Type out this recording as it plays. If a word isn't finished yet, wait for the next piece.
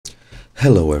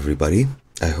Hello everybody,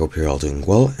 I hope you're all doing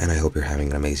well and I hope you're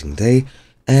having an amazing day,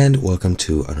 and welcome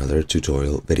to another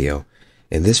tutorial video.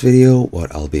 In this video,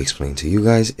 what I'll be explaining to you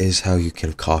guys is how you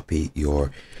can copy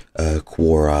your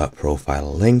Quora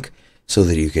profile link so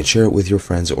that you can share it with your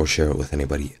friends or share it with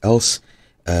anybody else,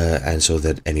 and so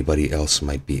that anybody else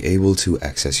might be able to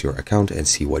access your account and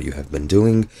see what you have been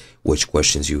doing, which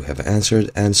questions you have answered,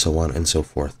 and so on and so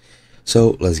forth.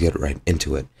 So let's get right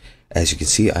into it. As you can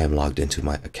see, I am logged into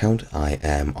my account. I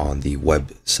am on the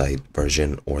website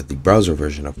version or the browser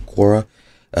version of Quora.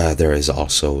 There is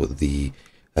also the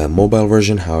mobile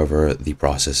version. However, the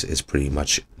process is pretty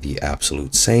much the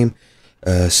absolute same.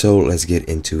 So let's get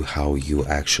into how you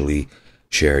actually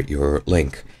share your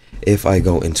link. If I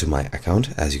go into my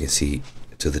account, as you can see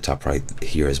to the top right,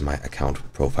 here is my account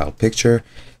profile picture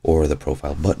or the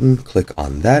profile button. Click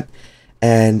on that.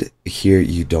 And here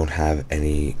you don't have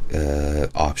any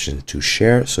option to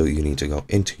share, so you need to go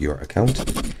into your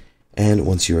account. And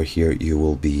once you're here, you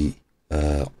will be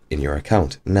in your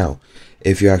account. Now,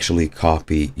 if you actually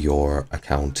copy your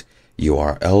account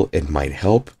URL, it might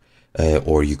help,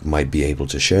 or you might be able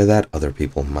to share that. Other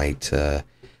people might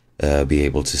be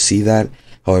able to see that.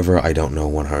 However, I don't know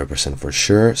 100% for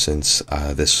sure, since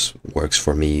this works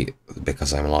for me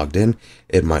because I'm logged in.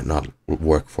 It might not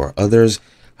work for others.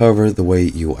 However, the way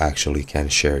you actually can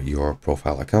share your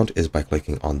profile account is by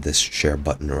clicking on this share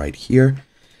button right here,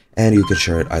 and you can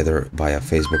share it either via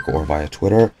Facebook or via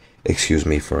Twitter. Excuse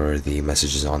me for the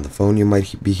messages on the phone you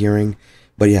might be hearing,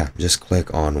 but yeah, just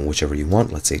click on whichever you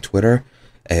want. Let's say Twitter,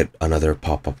 and another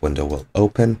pop-up window will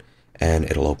open, and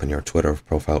it'll open your Twitter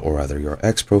profile, or rather your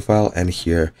X profile, and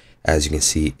here, as you can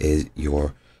see, is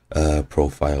your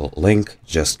profile link.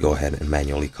 Just go ahead and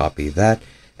manually copy that,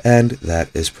 and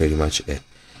that is pretty much it.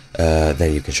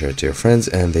 Then you can share it to your friends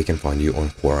and they can find you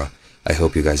on Quora. I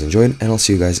hope you guys enjoyed, and I'll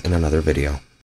see you guys in another video.